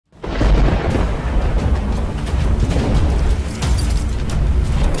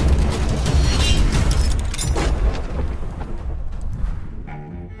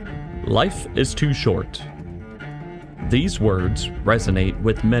Life is too short. These words resonate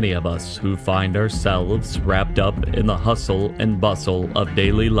with many of us who find ourselves wrapped up in the hustle and bustle of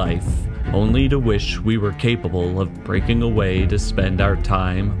daily life, only to wish we were capable of breaking away to spend our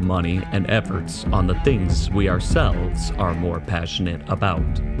time, money, and efforts on the things we ourselves are more passionate about.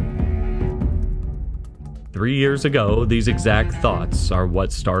 3 years ago, these exact thoughts are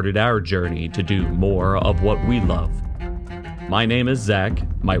what started our journey to do more of what we love. My name is Zach,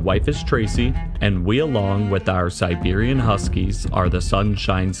 my wife is Tracy, and we, along with our Siberian Huskies, are the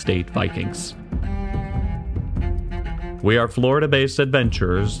Sunshine State Vikings. We are Florida-based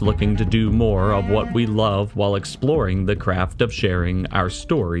adventurers looking to do more of what we love while exploring the craft of sharing our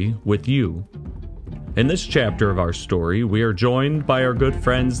story with you. In this chapter of our story, we are joined by our good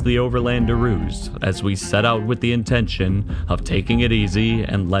friends the Overlanderoos as we set out with the intention of taking it easy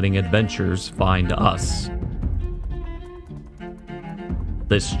and letting adventures find us.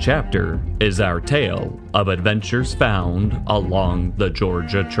 This chapter is our tale of adventures found along the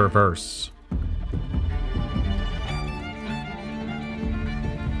Georgia Traverse.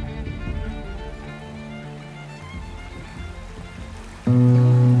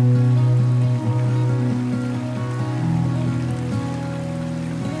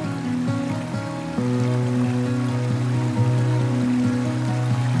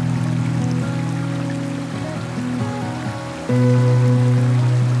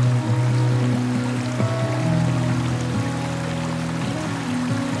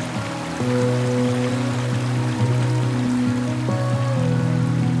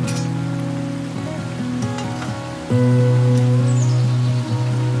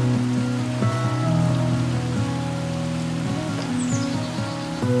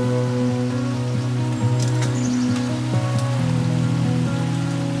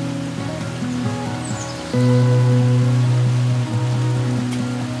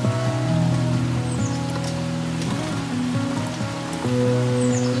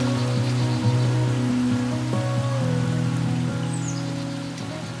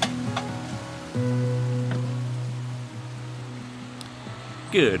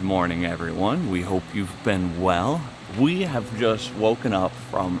 Good morning, everyone. We hope you've been well. We have just woken up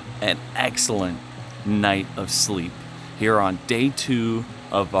from an excellent night of sleep here on day 2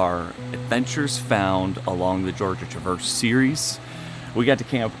 of our Adventures Found Along the Georgia Traverse series. We got to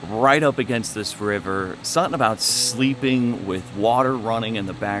camp right up against this river. Something about sleeping with water running in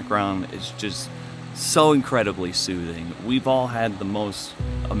the background is just so incredibly soothing. We've all had the most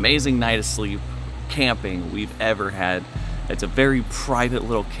amazing night of sleep camping we've ever had. It's a very private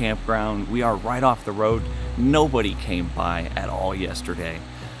little campground. We are right off the road. Nobody came by at all yesterday.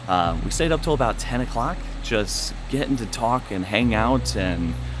 We stayed up till about 10 o'clock, just getting to talk and hang out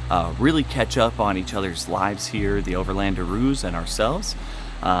and really catch up on each other's lives here, the Overlanderoos and ourselves.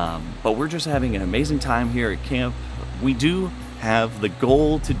 But we're just having an amazing time here at camp. We do have the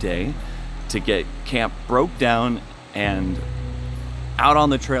goal today to get camp broke down and out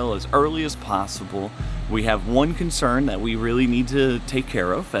on the trail as early as possible. We have one concern that we really need to take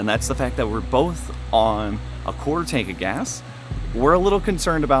care of, and that's the fact that we're both on a quarter tank of gas. We're a little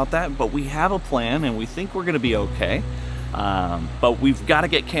concerned about that, but we have a plan and we think we're gonna be okay. But we've got to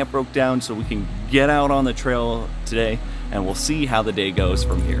get camp broke down so we can get out on the trail today, and we'll see how the day goes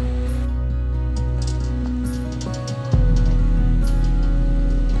from here.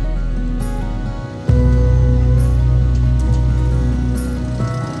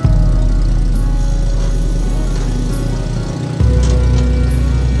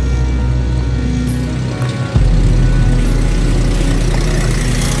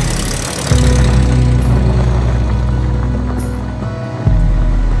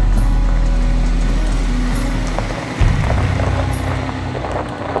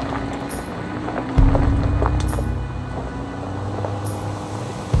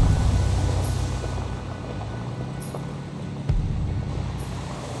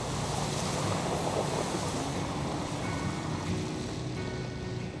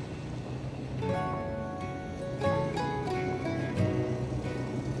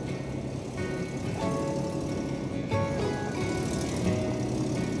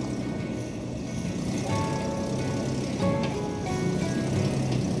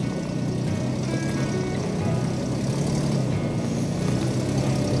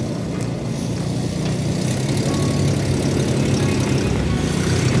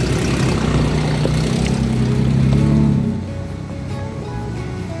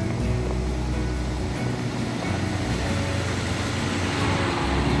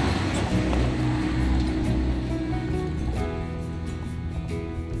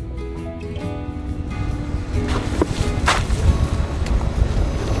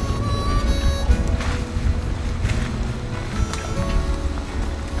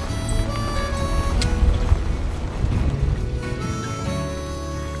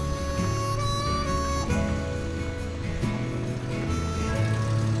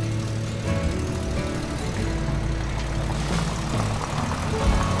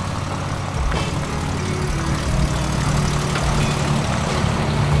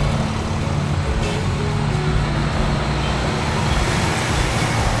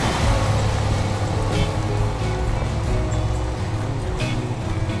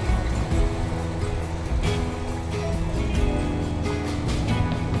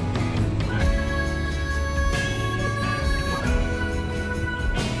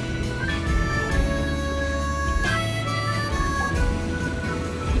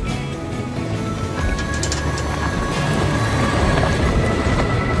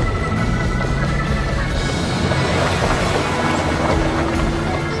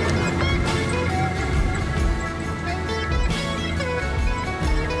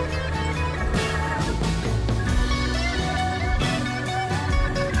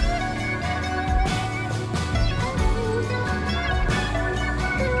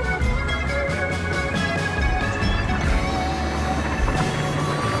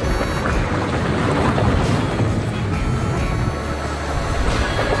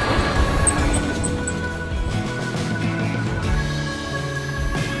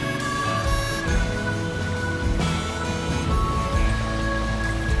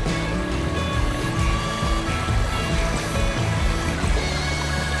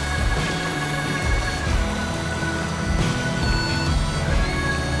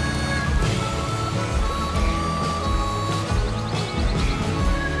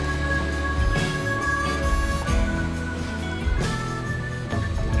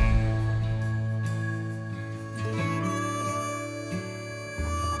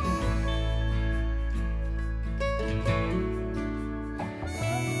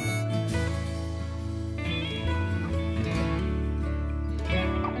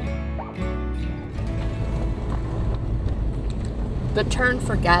 the turn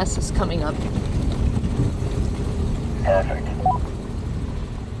for gas is coming up. Perfect.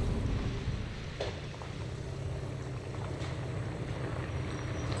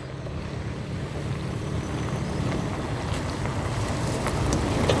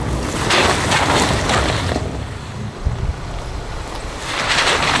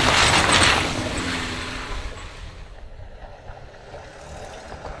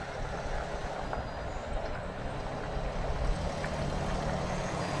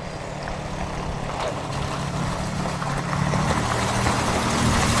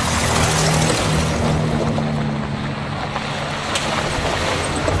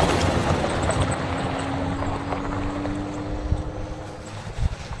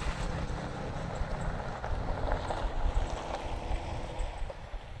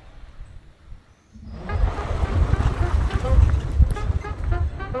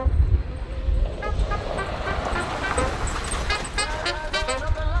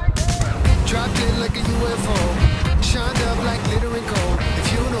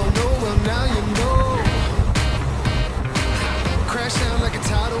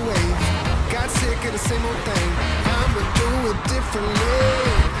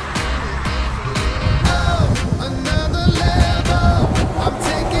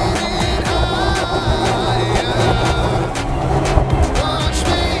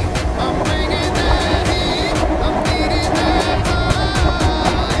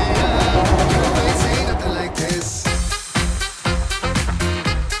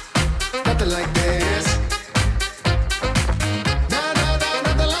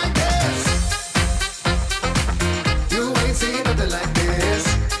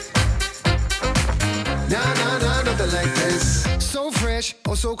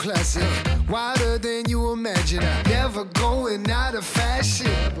 So classic, wider than you imagine. Never going out of fashion.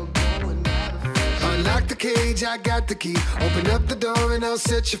 Unlock the cage, I got the key. Open up the door and I'll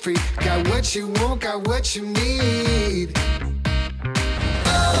set you free. Got what you want, got what you need.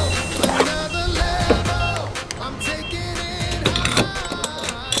 Oh, another level. I'm taking it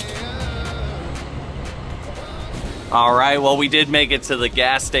higher. All right, well, we did make it to the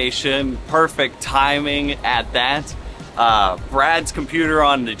gas station. Perfect timing at that. Brad's computer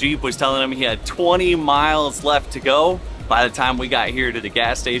on the Jeep was telling him he had 20 miles left to go by the time we got here to the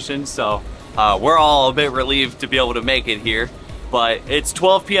gas station. So we're all a bit relieved to be able to make it here. But it's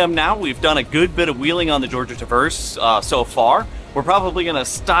 12 p.m. now. We've done a good bit of wheeling on the Georgia Traverse so far. We're probably gonna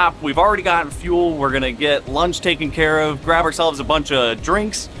stop. We've already gotten fuel. We're gonna get lunch taken care of, grab ourselves a bunch of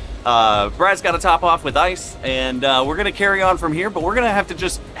drinks. Brad's got to top off with ice, and we're gonna carry on from here. But we're gonna have to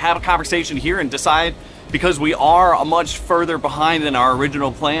just have a conversation here and decide, because we are much further behind than our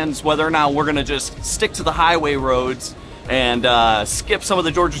original plans, whether or not we're gonna just stick to the highway roads and skip some of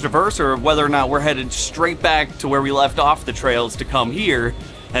the Georgia Traverse, or whether or not we're headed straight back to where we left off the trails to come here,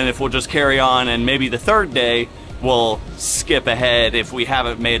 and if we'll just carry on, and maybe the third day we'll skip ahead if we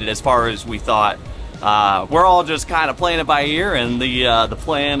haven't made it as far as we thought. We're all just kind of playing it by ear, and the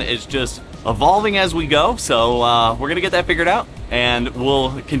plan is just evolving as we go, so we're gonna get that figured out, and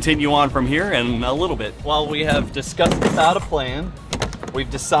we'll continue on from here in a little bit. While we have discussed this out a plan, we've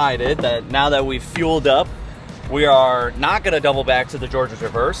decided that now that we've fueled up, we are not gonna double back to the Georgia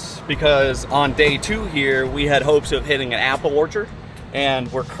Traverse, because on day 2 here, we had hopes of hitting an apple orchard,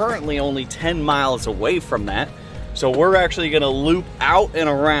 and we're currently only 10 miles away from that. So we're actually gonna loop out and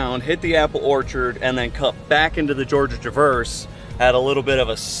around, hit the apple orchard, and then cut back into the Georgia Traverse at a little bit of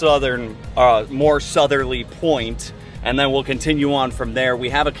a southern, more southerly point, and then we'll continue on from there. We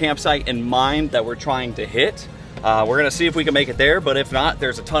have a campsite in mind that we're trying to hit. We're gonna see if we can make it there, but if not,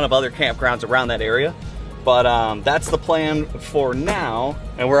 there's a ton of other campgrounds around that area. But that's the plan for now,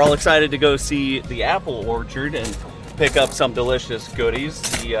 and we're all excited to go see the apple orchard and pick up some delicious goodies.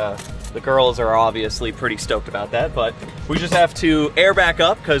 The girls are obviously pretty stoked about that, but we just have to air back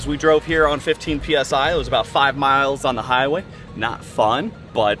up because we drove here on 15 PSI. It was about 5 miles on the highway. Not fun,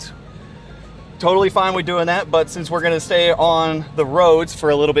 but totally fine with doing that. But since we're gonna stay on the roads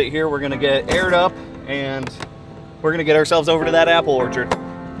for a little bit here, we're gonna get aired up and we're gonna get ourselves over to that apple orchard.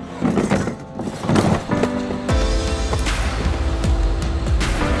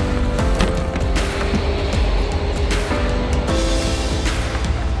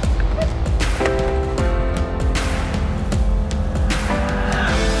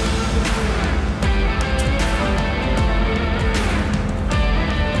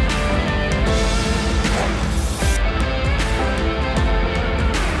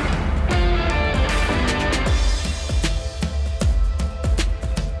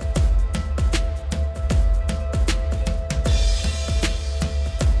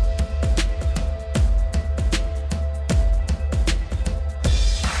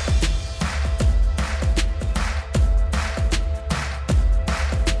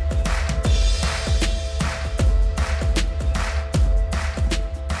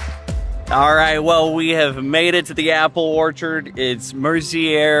 All right, well, we have made it to the apple orchard. It's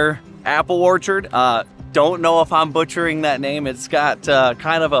Mercier Apple Orchard. Don't know if I'm butchering that name. It's got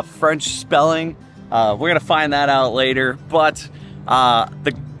kind of a French spelling. We're gonna find that out later, but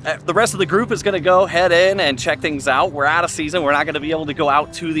the rest of the group is gonna head in and check things out. We're out of season. We're not gonna be able to go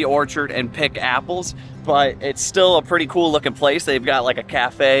out to the orchard and pick apples, but it's still a pretty cool looking place. They've got like a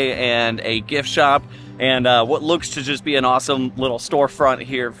cafe and a gift shop and what looks to just be an awesome little storefront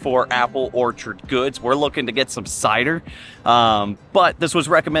here for apple orchard goods. We're looking to get some cider, but this was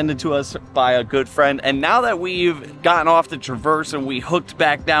recommended to us by a good friend. And now that we've gotten off the traverse and we hooked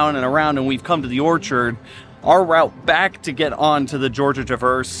back down and around and we've come to the orchard, our route back to get on to the Georgia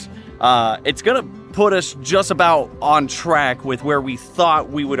Traverse, it's gonna put us just about on track with where we thought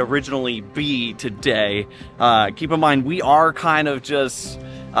we would originally be today. Keep in mind, we are kind of just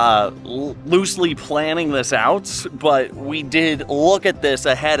loosely planning this out, but we did look at this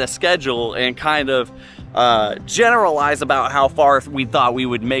ahead of schedule and kind of generalize about how far we thought we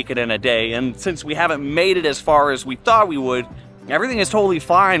would make it in a day. And since we haven't made it as far as we thought we would, everything is totally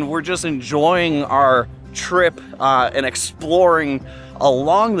fine. We're just enjoying our trip and exploring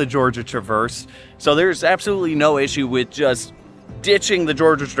along the Georgia Traverse. So there's absolutely no issue with just ditching the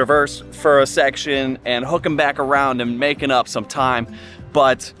Georgia Traverse for a section and hooking back around and making up some time.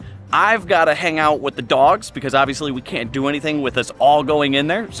 But I've got to hang out with the dogs because obviously we can't do anything with us all going in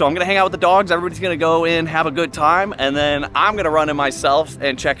there. So I'm going to hang out with the dogs. Everybody's going to go in, have a good time, and then I'm going to run in myself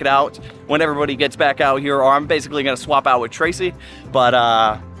and check it out when everybody gets back out here, or I'm basically going to swap out with Tracy.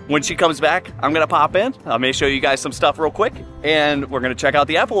 But when she comes back, I'm going to pop in. I may show you guys some stuff real quick, and we're going to check out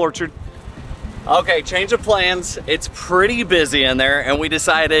the apple orchard. Okay, change of plans. It's pretty busy in there, and we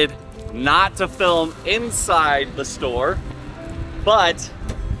decided not to film inside the store, but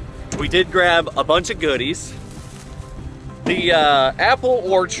we did grab a bunch of goodies. The apple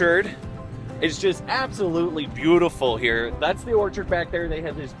orchard is just absolutely beautiful here. That's the orchard back there. They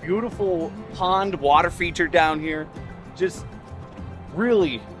have this beautiful pond water feature down here. Just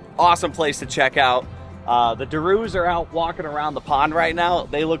really awesome place to check out. The Daroos are out walking around the pond right now.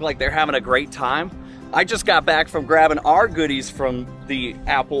 They look like they're having a great time. I just got back from grabbing our goodies from the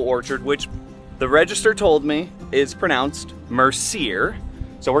apple orchard, which the register told me is pronounced Mercier.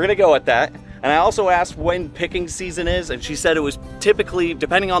 So we're gonna go with that. And I also asked when picking season is, and she said it was typically,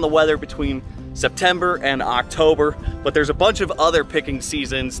 depending on the weather, between September and October, but there's a bunch of other picking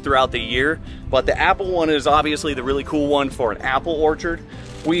seasons throughout the year. But the apple one is obviously the really cool one for an apple orchard.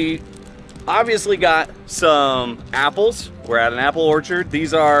 We obviously got some apples. We're at an apple orchard.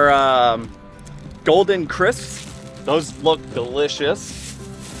 These are golden crisps. Those look delicious.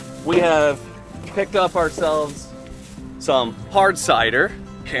 We have picked up ourselves some hard cider.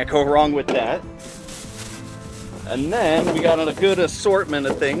 Can't go wrong with that. And then we got a good assortment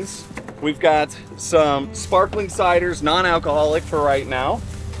of things. We've got some sparkling ciders, non-alcoholic for right now.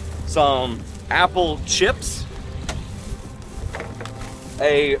 Some apple chips.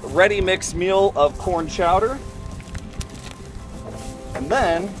 A ready mixed meal of corn chowder. And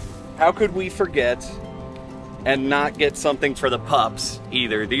then, how could we forget and not get something for the pups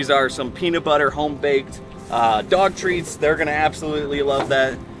either? These are some peanut butter home-baked dog treats. They're gonna absolutely love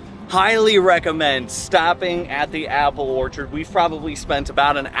that. Highly recommend stopping at the apple orchard. We've probably spent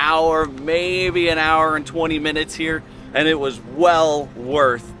about an hour, maybe an hour and 20 minutes here, and it was well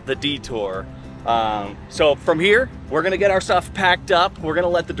worth the detour. So from here, we're gonna get our stuff packed up. We're gonna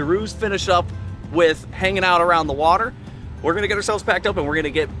let the Daroos finish up with hanging out around the water. We're gonna get ourselves packed up and we're gonna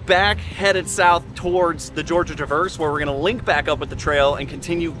get back headed south towards the Georgia Traverse, where we're gonna link back up with the trail and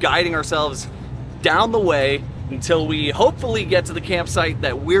continue guiding ourselves down the way until we hopefully get to the campsite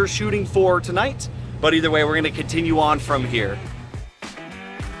that we're shooting for tonight. But either way, we're gonna continue on from here.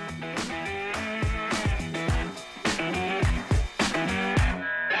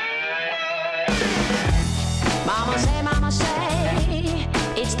 Mama say,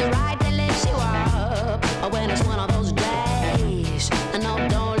 it's the right that lifts you up. But when it's one of those days, no,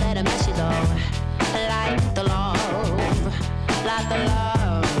 don't let it mess you up. Like the love,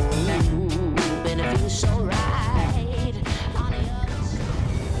 and it feels so right.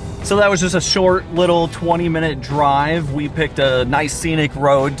 So that was just a short little 20-minute drive. We picked a nice scenic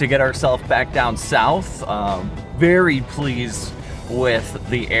road to get ourselves back down south. Very pleased with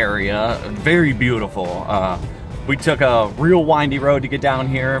the area, very beautiful. We took a real windy road to get down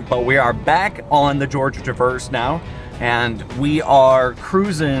here, but we are back on the Georgia Traverse now, and we are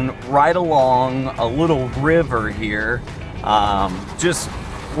cruising right along a little river here.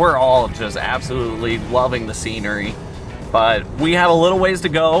 We're all just absolutely loving the scenery. But we have a little ways to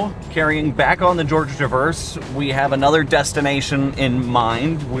go, carrying back on the Georgia Traverse. We have another destination in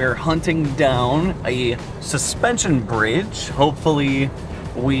mind. We're hunting down a suspension bridge. Hopefully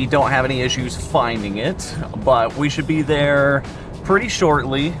we don't have any issues finding it, but we should be there pretty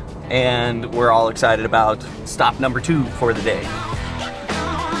shortly, and we're all excited about stop number 2 for the day.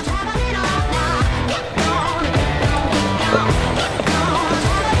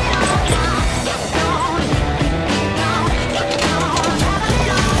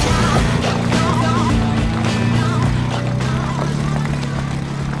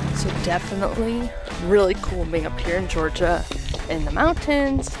 Definitely really cool being up here in Georgia in the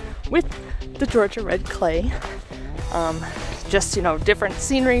mountains with the Georgia red clay. Just, you know, different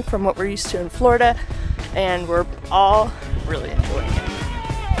scenery from what we're used to in Florida, and we're all really enjoying it.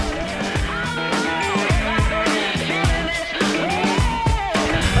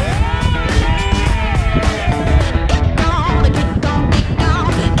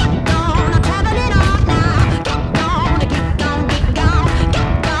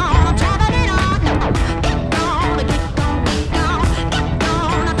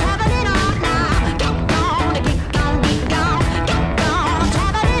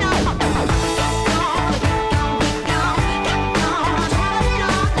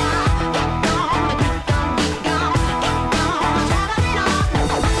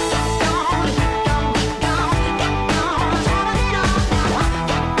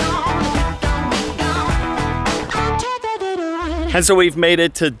 And so we've made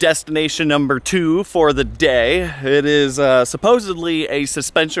it to destination number 2 for the day. It is supposedly a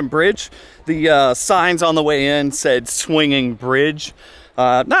suspension bridge. The signs on the way in said swinging bridge.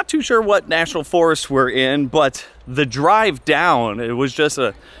 Not too sure what national forest we're in, but the drive down, it was just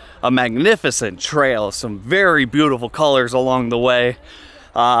a magnificent trail. Some very beautiful colors along the way.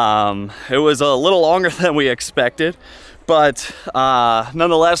 It was a little longer than we expected. But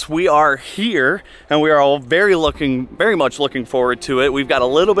nonetheless, we are here, and we are all very much looking forward to it. We've got a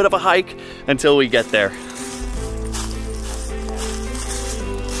little bit of a hike until we get there.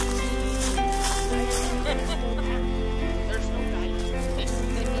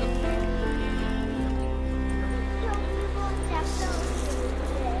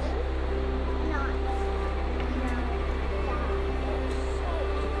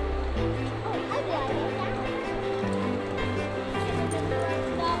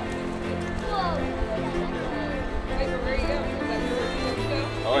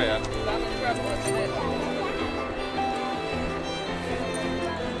 Oh yeah.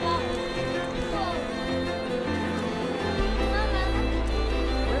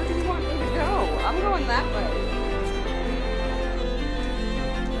 Where do you want me to go? I'm going that way.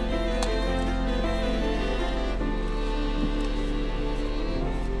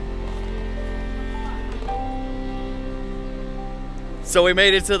 So we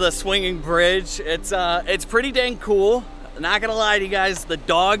made it to the swinging bridge. It's pretty dang cool. Not gonna lie to you guys, the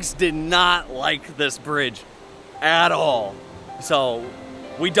dogs did not like this bridge at all. So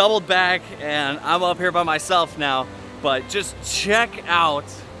we doubled back, and I'm up here by myself now. But just check out.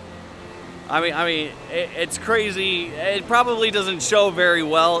 I mean, it's crazy. It probably doesn't show very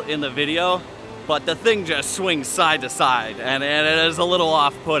well in the video, but the thing just swings side to side, and it is a little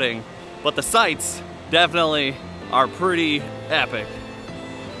off-putting. But the sights definitely are pretty epic.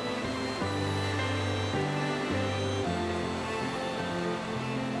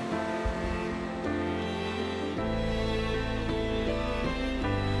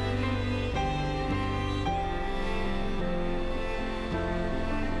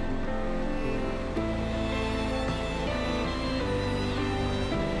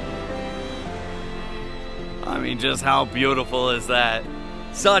 I mean, just how beautiful is that?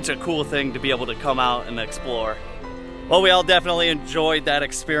 Such a cool thing to be able to come out and explore. Well, we all definitely enjoyed that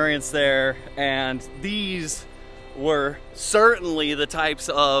experience there, and these were certainly the types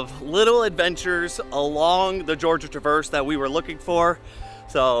of little adventures along the Georgia Traverse that we were looking for.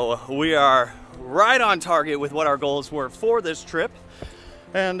 So we are right on target with what our goals were for this trip.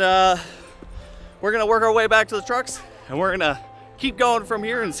 And we're gonna work our way back to the trucks, and we're gonna keep going from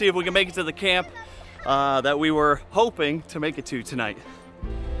here and see if we can make it to the camp that we were hoping to make it to tonight.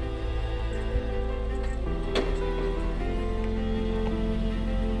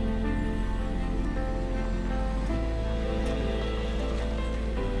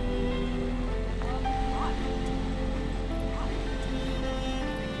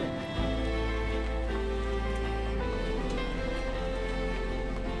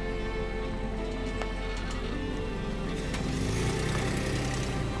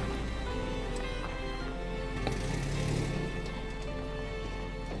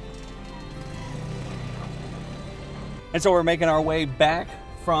 And so we're making our way back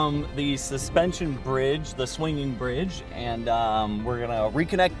from the suspension bridge, the swinging bridge, and we're gonna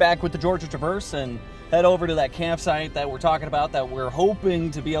reconnect back with the Georgia Traverse and head over to that campsite that we're talking about that we're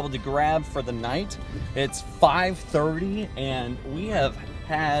hoping to be able to grab for the night. It's 5:30 and we have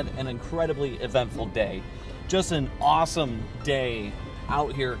had an incredibly eventful day. Just an awesome day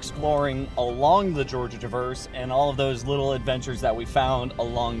out here exploring along the Georgia Traverse and all of those little adventures that we found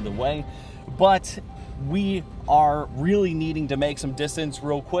along the way. But we are really needing to make some distance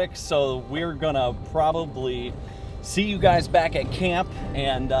real quick, so we're gonna probably see you guys back at camp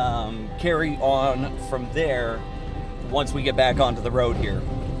and carry on from there once we get back onto the road here.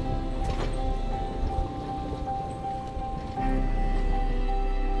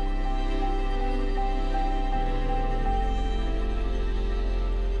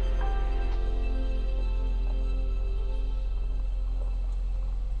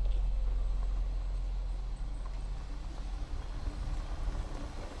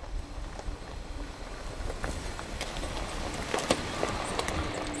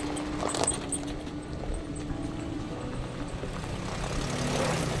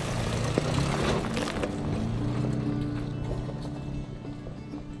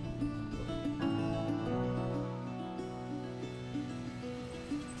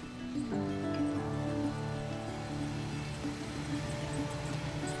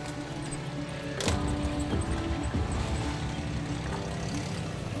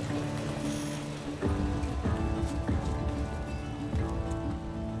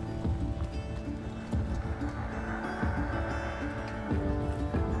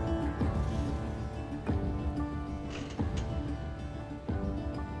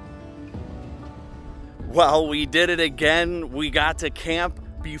 Well, we did it again. We got to camp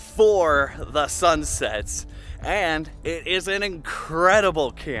before the sun sets, and it is an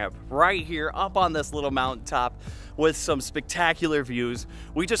incredible camp right here up on this little mountaintop with some spectacular views.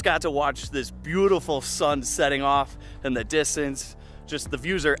 We just got to watch this beautiful sun setting off in the distance. Just the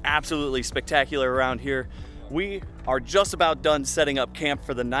views are absolutely spectacular around here. We are just about done setting up camp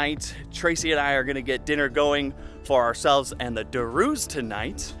for the night. Tracy and I are gonna get dinner going for ourselves and the Daroos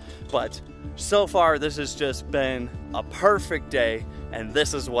tonight, but so far this has just been a perfect day, and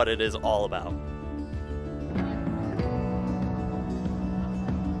this is what it is all about.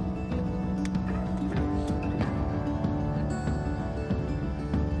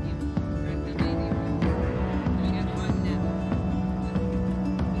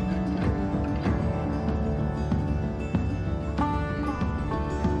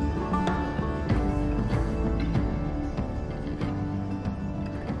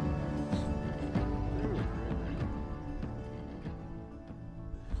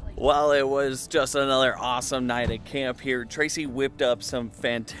 Well, it was just another awesome night at camp here. Tracy whipped up some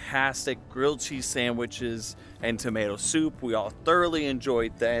fantastic grilled cheese sandwiches and tomato soup. We all thoroughly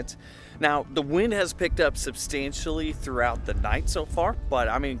enjoyed that. Now, the wind has picked up substantially throughout the night so far, but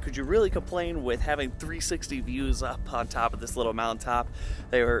I mean, could you really complain with having 360 views up on top of this little mountaintop?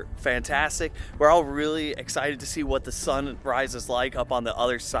 They were fantastic. We're all really excited to see what the sunrise is like up on the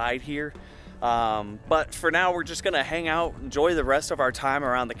other side here. But for now, we're just gonna hang out, enjoy the rest of our time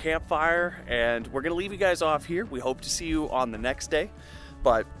around the campfire, and we're gonna leave you guys off here. We hope to see you on the next day.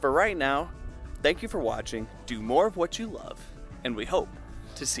 But for right now, thank you for watching. Do more of what you love, and we hope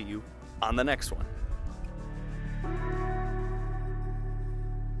to see you on the next one.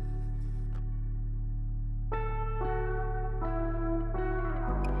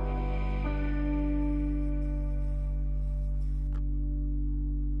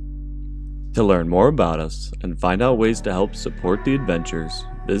 To learn more about us and find out ways to help support the adventures,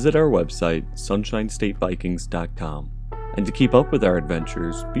 visit our website, sunshinestatevikings.com. And to keep up with our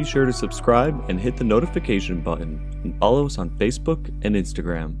adventures, be sure to subscribe and hit the notification button, and follow us on Facebook and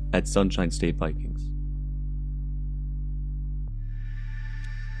Instagram at Sunshine State Vikings.